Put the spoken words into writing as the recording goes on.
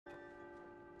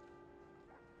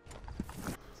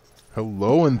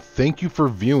Hello and thank you for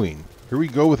viewing. Here we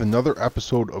go with another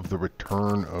episode of the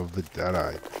Return of the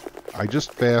Deadeye. I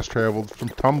just fast traveled from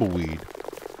Tumbleweed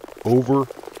over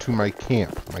to my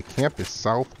camp. My camp is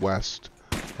southwest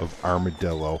of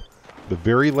Armadillo. The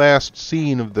very last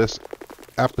scene of this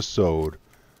episode,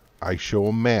 I show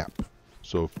a map.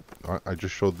 So I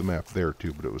just showed the map there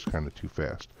too, but it was kind of too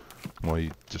fast. Well,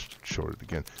 you just showed it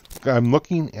again. I'm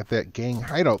looking at that gang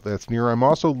hideout that's near. I'm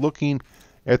also looking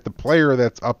at the player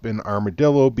that's up in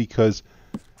Armadillo, because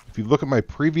if you look at my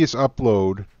previous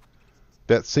upload,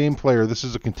 that same player, this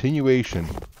is a continuation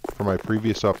from my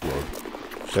previous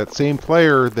upload, that same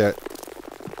player that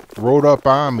rode up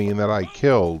on me and that I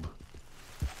killed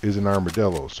is in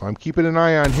Armadillo. So I'm keeping an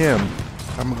eye on him.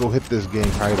 I'm going to go hit this gang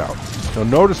hideout. Now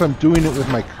notice I'm doing it with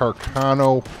my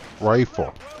Carcano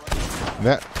rifle. And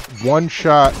that one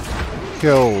shot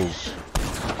kills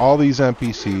all these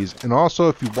NPCs. And also,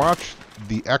 if you watch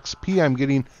the XP, I'm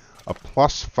getting a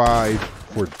 +5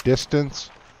 for distance,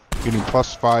 getting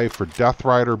 +5 for Death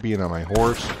Rider being on my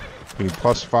horse, getting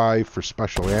 +5 for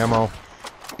special ammo.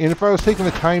 And if I was taking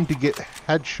the time to get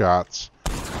headshots,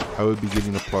 I would be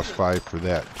getting a +5 for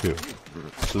that too.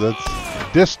 So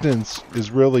that's, distance is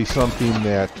really something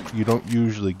that you don't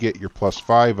usually get your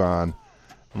 +5 on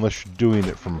unless you're doing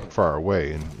it from far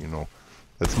away, and you know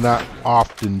that's not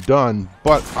often done.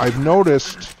 But I've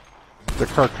noticed the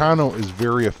Carcano is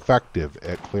very effective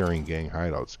at clearing gang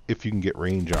hideouts if you can get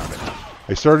range on it.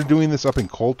 I started doing this up in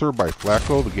Coulter by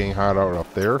Flacco, the gang hideout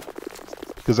up there,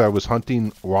 because I was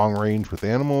hunting long range with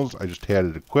animals. I just had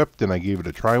it equipped and I gave it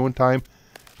a try one time.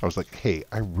 I was like, hey,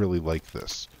 I really like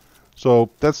this.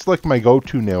 So that's like my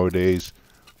go-to nowadays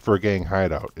for a gang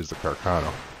hideout, is the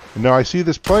Carcano. And now I see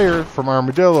this player from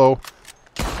Armadillo.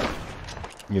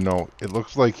 You know, it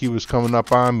looks like he was coming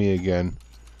up on me again.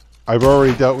 I've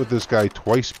already dealt with this guy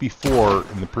twice before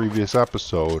in the previous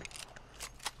episode.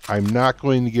 I'm not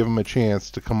going to give him a chance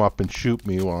to come up and shoot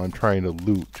me while I'm trying to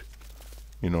loot.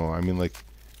 You know, I mean, like,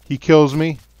 he kills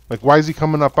me. Like, why is he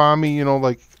coming up on me? You know,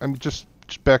 like, I mean, just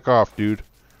back off, dude.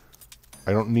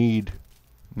 I don't need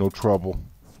no trouble.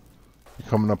 You're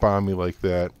coming up on me like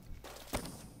that.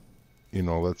 You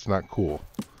know, that's not cool.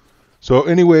 So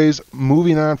anyways,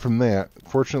 moving on from that,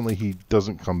 fortunately he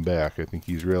doesn't come back. I think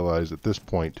he's realized at this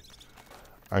point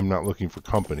I'm not looking for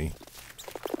company.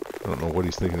 I don't know what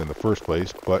he's thinking in the first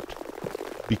place, but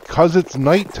because it's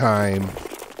nighttime,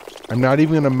 I'm not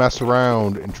even going to mess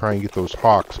around and try and get those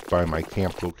hawks by my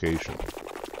camp location.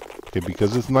 Okay,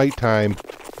 because it's nighttime,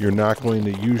 you're not going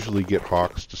to usually get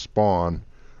hawks to spawn.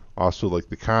 Also, like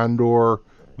the condor,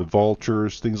 the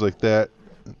vultures, things like that,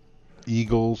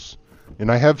 eagles.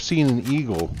 And I have seen an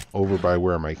eagle over by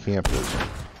where my camp is,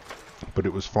 but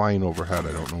it was flying overhead.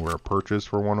 I don't know where a perch is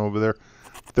for one over there.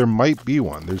 There might be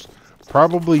one. There's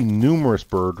probably numerous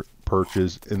bird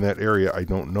perches in that area I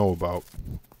don't know about.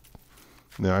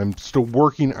 Now, I'm still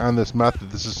working on this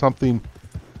method. This is something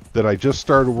that I just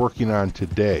started working on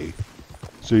today.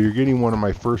 So you're getting one of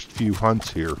my first few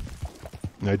hunts here.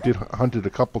 And I did hunt it a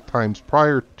couple times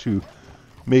prior to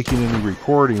making any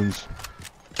recordings,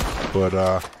 but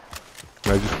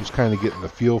I just was kind of getting the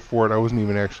feel for it. I wasn't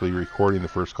even actually recording the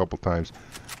first couple times.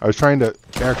 I was trying to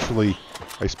actually,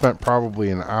 I spent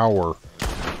probably an hour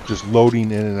just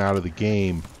loading in and out of the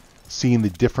game, seeing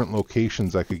the different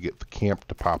locations I could get the camp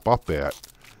to pop up at.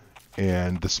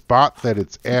 And the spot that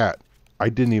it's at, I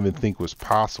didn't even think was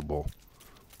possible.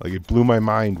 Like, it blew my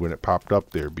mind when it popped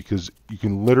up there, because you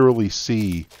can literally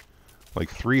see like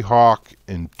 3 hawk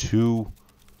and 2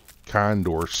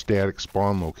 condor static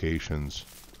spawn locations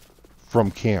from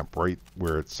camp right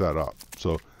where it's set up.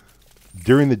 So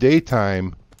during the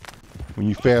daytime, when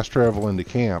you fast travel into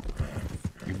camp,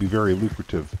 it can be very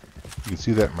lucrative. You can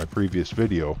see that in my previous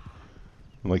video.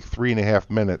 In like 3.5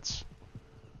 minutes,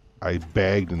 I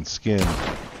bagged and skinned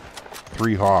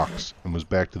 3 hawks and was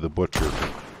back to the butcher,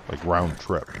 like round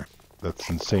trip. That's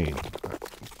insane.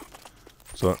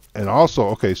 So, and also,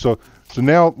 okay, so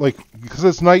now, like, because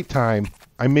it's nighttime,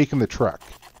 I'm making the trek.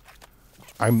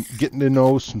 I'm getting to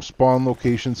know some spawn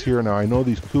locations here. Now, I know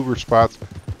these cougar spots,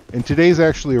 and today's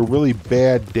actually a really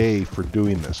bad day for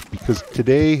doing this, because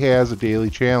today has a daily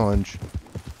challenge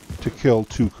to kill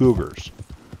 2 cougars.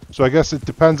 So I guess it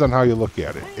depends on how you look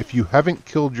at it. If you haven't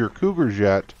killed your cougars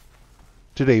yet,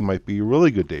 today might be a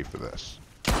really good day for this.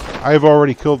 I've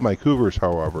already killed my cougars,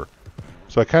 however,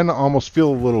 so I kind of almost feel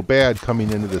a little bad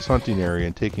coming into this hunting area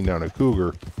and taking down a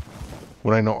cougar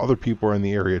when I know other people are in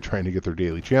the area trying to get their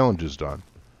daily challenges done.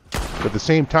 But at the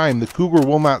same time, the cougar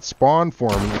will not spawn for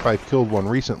me if I've killed one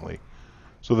recently.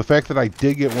 So the fact that I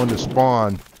did get one to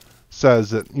spawn says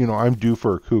that, you know, I'm due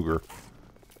for a cougar.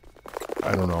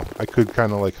 I don't know. I could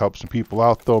kind of like help some people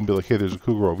out though and be like, hey, there's a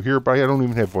cougar over here, but I don't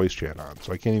even have voice chat on,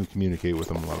 so I can't even communicate with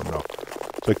them and let them know.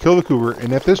 So I kill the cougar,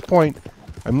 and at this point,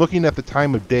 I'm looking at the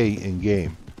time of day in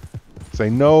game. So I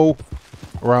know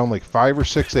around like 5 or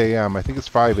 6 a.m., I think it's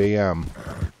 5 a.m.,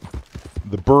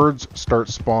 the birds start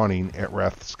spawning at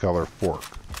Rathskeller Fork.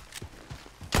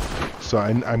 So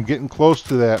I'm getting close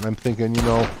to that, and I'm thinking, you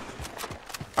know,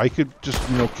 I could just,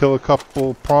 you know, kill a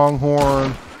couple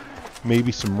pronghorn,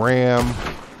 maybe some ram,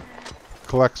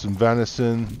 collect some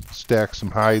venison, stack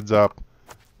some hides up,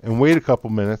 and wait a couple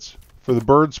minutes for the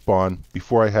bird spawn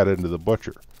before I head into the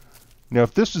butcher. Now,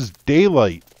 if this is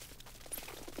daylight,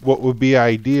 what would be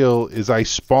ideal is I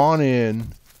spawn in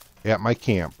at my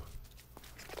camp.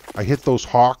 I hit those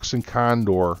hawks and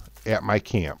condor at my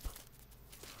camp.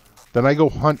 Then I go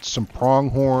hunt some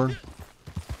pronghorn,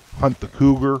 hunt the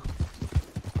cougar,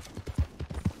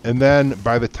 and then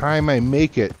by the time I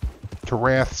make it to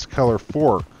Rathskeller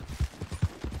Fork,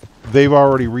 they've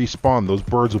already respawned. Those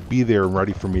birds will be there and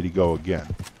ready for me to go again.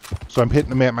 So I'm hitting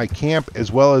them at my camp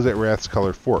as well as at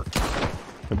Rathskeller Fork.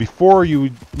 And before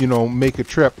you know, make a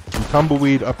trip from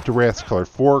Tumbleweed up to Rathskeller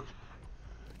Fork,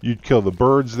 you'd kill the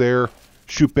birds there,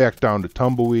 shoot back down to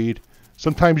Tumbleweed.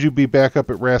 Sometimes you'd be back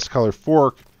up at Rathskeller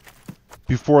Fork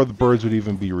before the birds would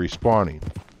even be respawning.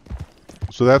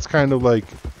 So that's kind of like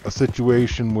a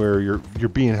situation where you're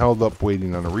being held up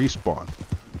waiting on a respawn.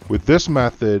 With this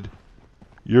method,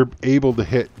 you're able to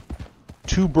hit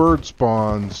 2 bird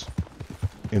spawns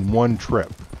in one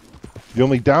trip. The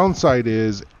only downside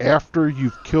is after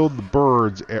you've killed the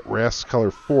birds at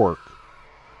Rathskeller Fork,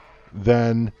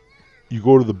 then you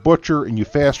go to the butcher and you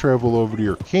fast travel over to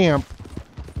your camp.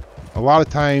 A lot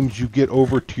of times you get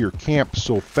over to your camp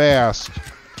so fast,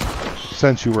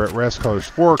 since you were at Rathskeller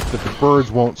Fork, that the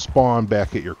birds won't spawn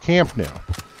back at your camp now.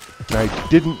 And I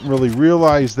didn't really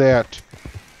realize that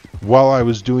while I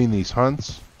was doing these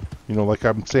hunts. You know, like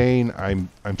I'm saying,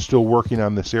 I'm still working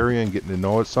on this area and getting to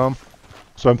know it some.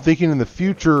 So I'm thinking in the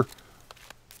future,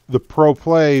 the pro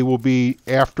play will be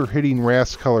after hitting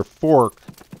Rathskeller Fork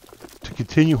to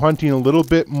continue hunting a little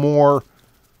bit more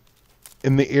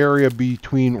in the area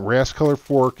between Rathskeller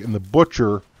Fork and the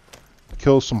butcher,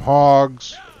 kill some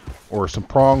hogs or some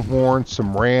pronghorn,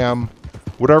 some ram,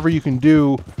 whatever you can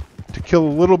do to kill a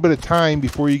little bit of time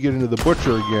before you get into the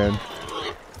butcher again.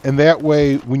 And that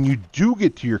way, when you do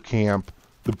get to your camp,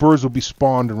 the birds will be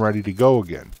spawned and ready to go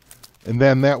again. And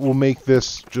then that will make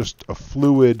this just a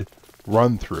fluid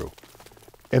run through.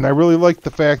 And I really like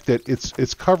the fact that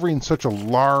it's covering such a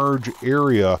large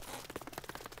area,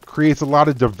 creates a lot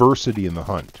of diversity in the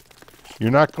hunt.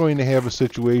 You're not going to have a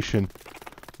situation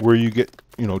where you get,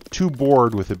 you know, too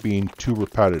bored with it being too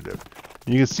repetitive.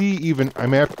 And you can see even,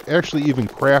 I'm actually even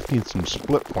crafting some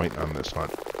split point on this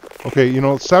hunt. Okay, you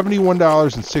know,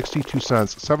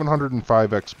 $71.62, 705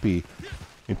 XP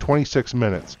in 26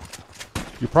 minutes.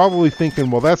 You're probably thinking,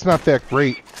 well, that's not that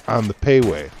great on the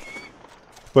payway.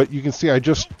 But you can see I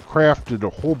just crafted a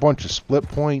whole bunch of split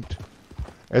point.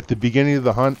 At the beginning of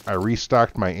the hunt, I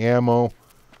restocked my ammo.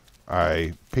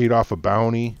 I paid off a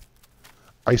bounty.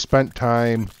 I spent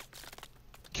time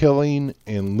killing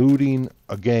and looting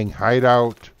a gang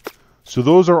hideout. So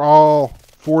those are all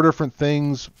 4 different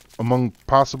things, among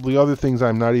possibly other things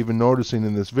I'm not even noticing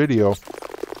in this video,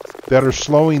 that are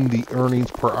slowing the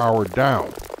earnings per hour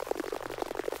down.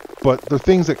 But they're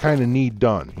things that kind of need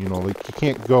done. You know, like you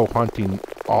can't go hunting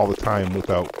all the time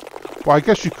without... Well, I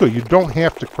guess you could. You don't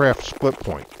have to craft split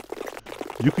point.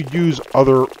 You could use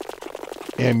other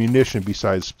ammunition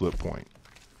besides split point.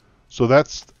 So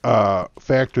that's a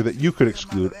factor that you could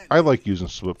exclude. I like using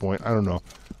split point. I don't know.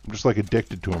 I'm just like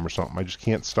addicted to them or something. I just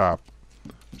can't stop.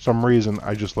 For some reason,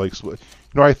 I just like split.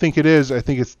 You know, I think it is. I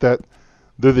think it's that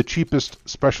they're the cheapest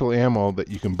special ammo that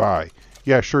you can buy.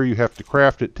 Yeah, sure, you have to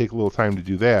craft it, take a little time to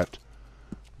do that.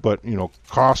 But, you know,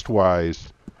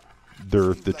 cost-wise,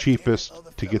 they're the cheapest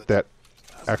to get that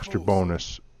extra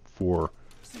bonus for,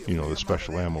 you know, the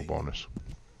special ammo bonus.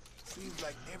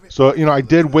 So, you know, I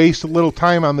did waste a little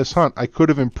time on this hunt. I could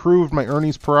have improved my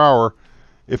earnings per hour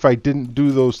if I didn't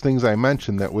do those things I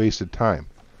mentioned that wasted time.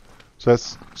 So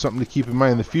that's something to keep in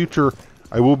mind. In the future,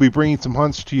 I will be bringing some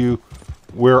hunts to you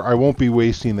where I won't be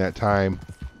wasting that time.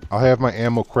 I'll have my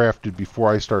ammo crafted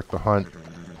before I start the hunt.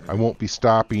 I won't be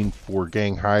stopping for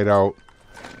gang hideout.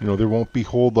 You know, there won't be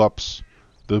holdups.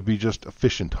 There'll be just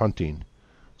efficient hunting.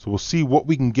 So we'll see what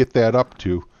we can get that up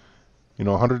to. You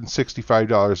know,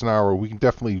 $165 an hour. We can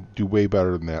definitely do way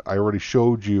better than that. I already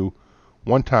showed you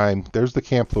one time. There's the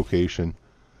camp location.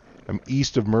 I'm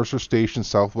east of Mercer Station,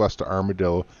 southwest of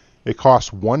Armadillo. It costs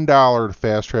 $1 to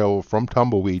fast travel from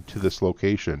Tumbleweed to this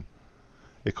location.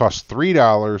 It costs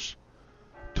 $3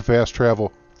 to fast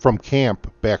travel from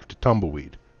camp back to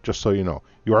Tumbleweed. Just so you know,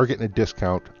 you are getting a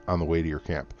discount on the way to your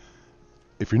camp.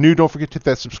 If you're new, don't forget to hit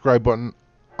that subscribe button.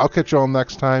 I'll catch you all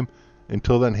next time.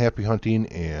 Until then, happy hunting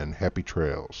and happy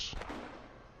trails.